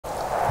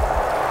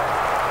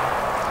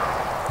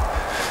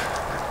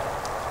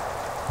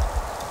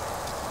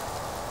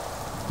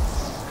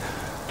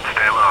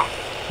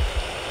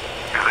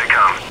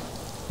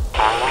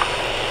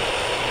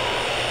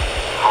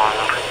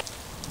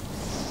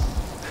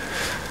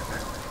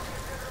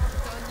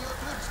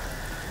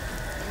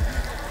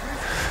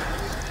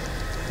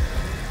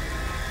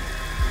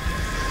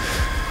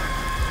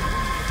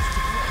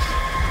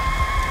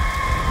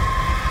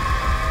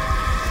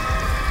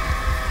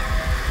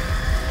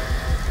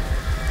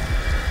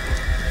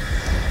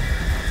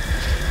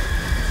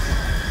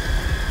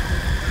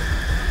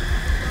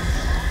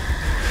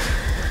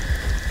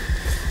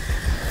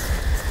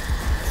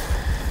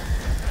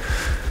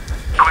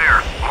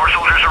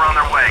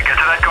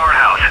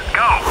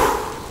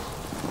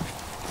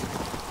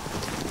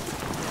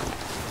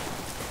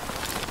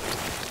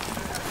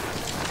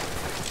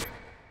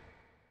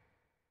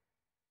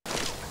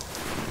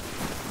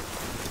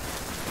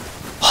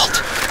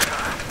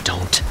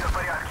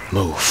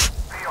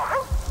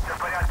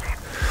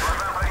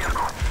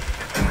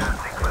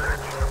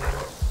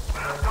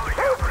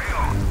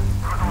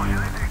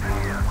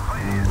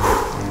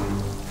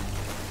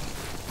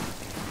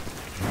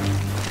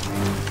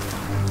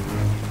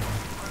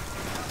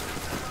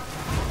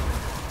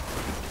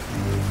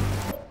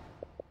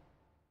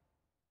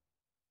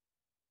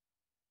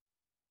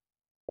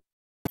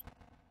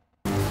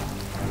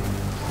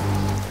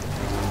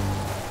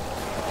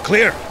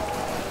clear.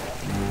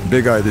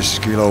 Big Eye, this is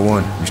Kilo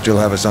 1. You still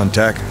have us on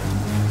tack?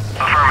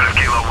 Affirmative,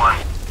 Kilo 1.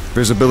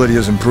 Visibility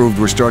has improved.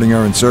 We're starting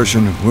our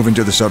insertion, moving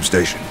to the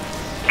substation.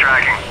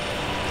 Tracking.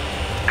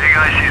 Big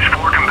Eye sees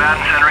 4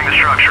 combatants entering the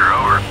structure,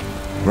 over.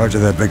 Roger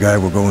that, Big Eye.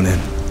 We're going in.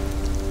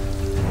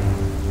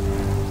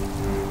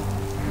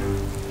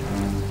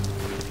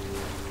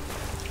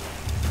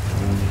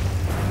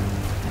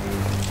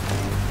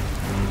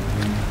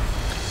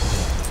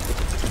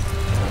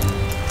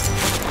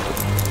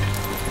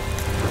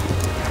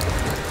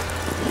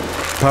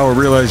 Power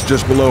realized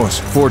just below us.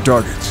 4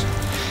 targets.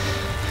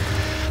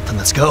 Then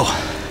let's go.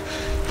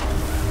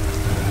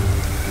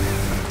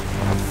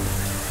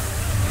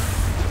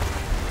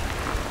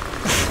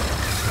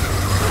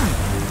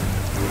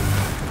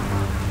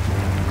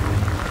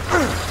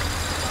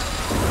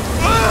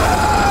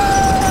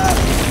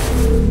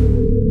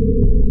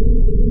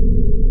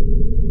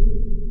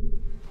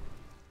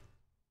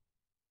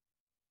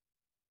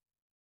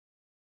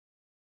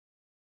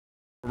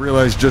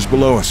 Realized just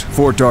below us.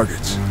 4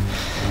 targets.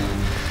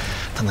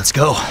 Then let's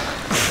go.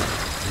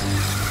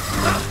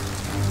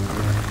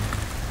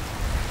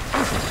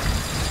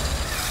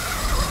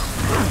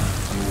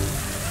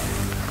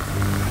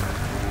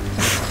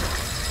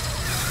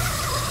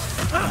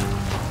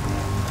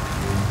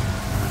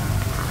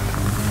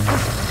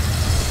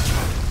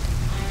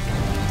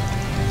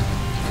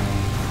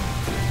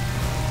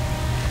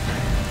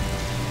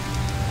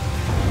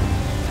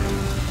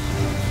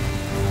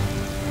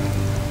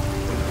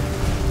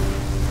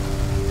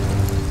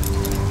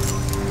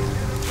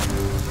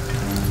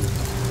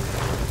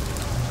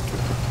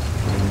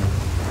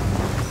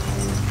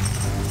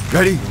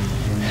 Ready?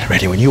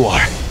 Ready when you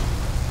are.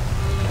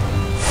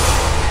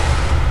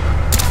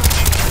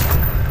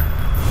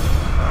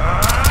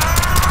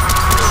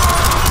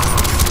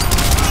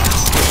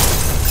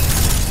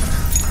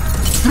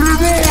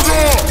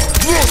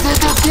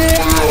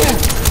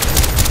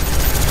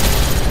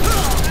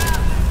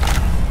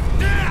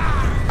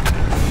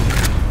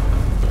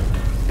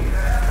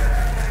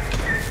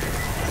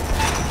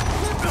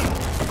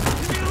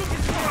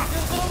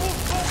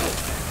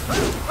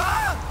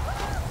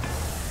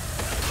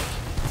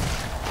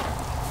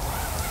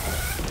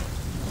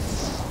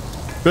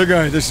 Big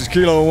Eye, this is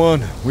Kilo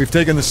 1. We've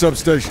taken the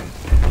substation.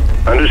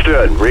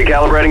 Understood.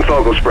 Recalibrating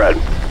focal spread.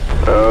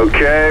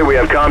 Okay, we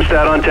have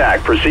Comstat on tack.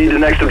 Proceed to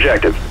next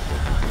objective.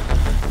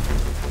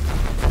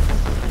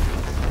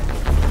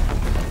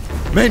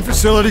 Main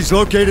facility's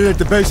located at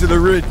the base of the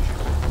ridge.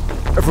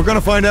 If we're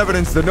gonna find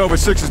evidence that Nova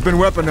 6 has been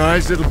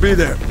weaponized, it'll be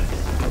there.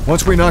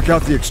 Once we knock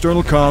out the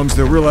external comms,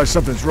 they'll realize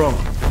something's wrong.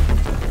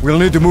 We'll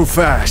need to move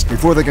fast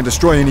before they can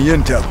destroy any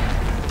intel.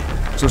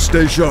 So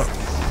stay sharp.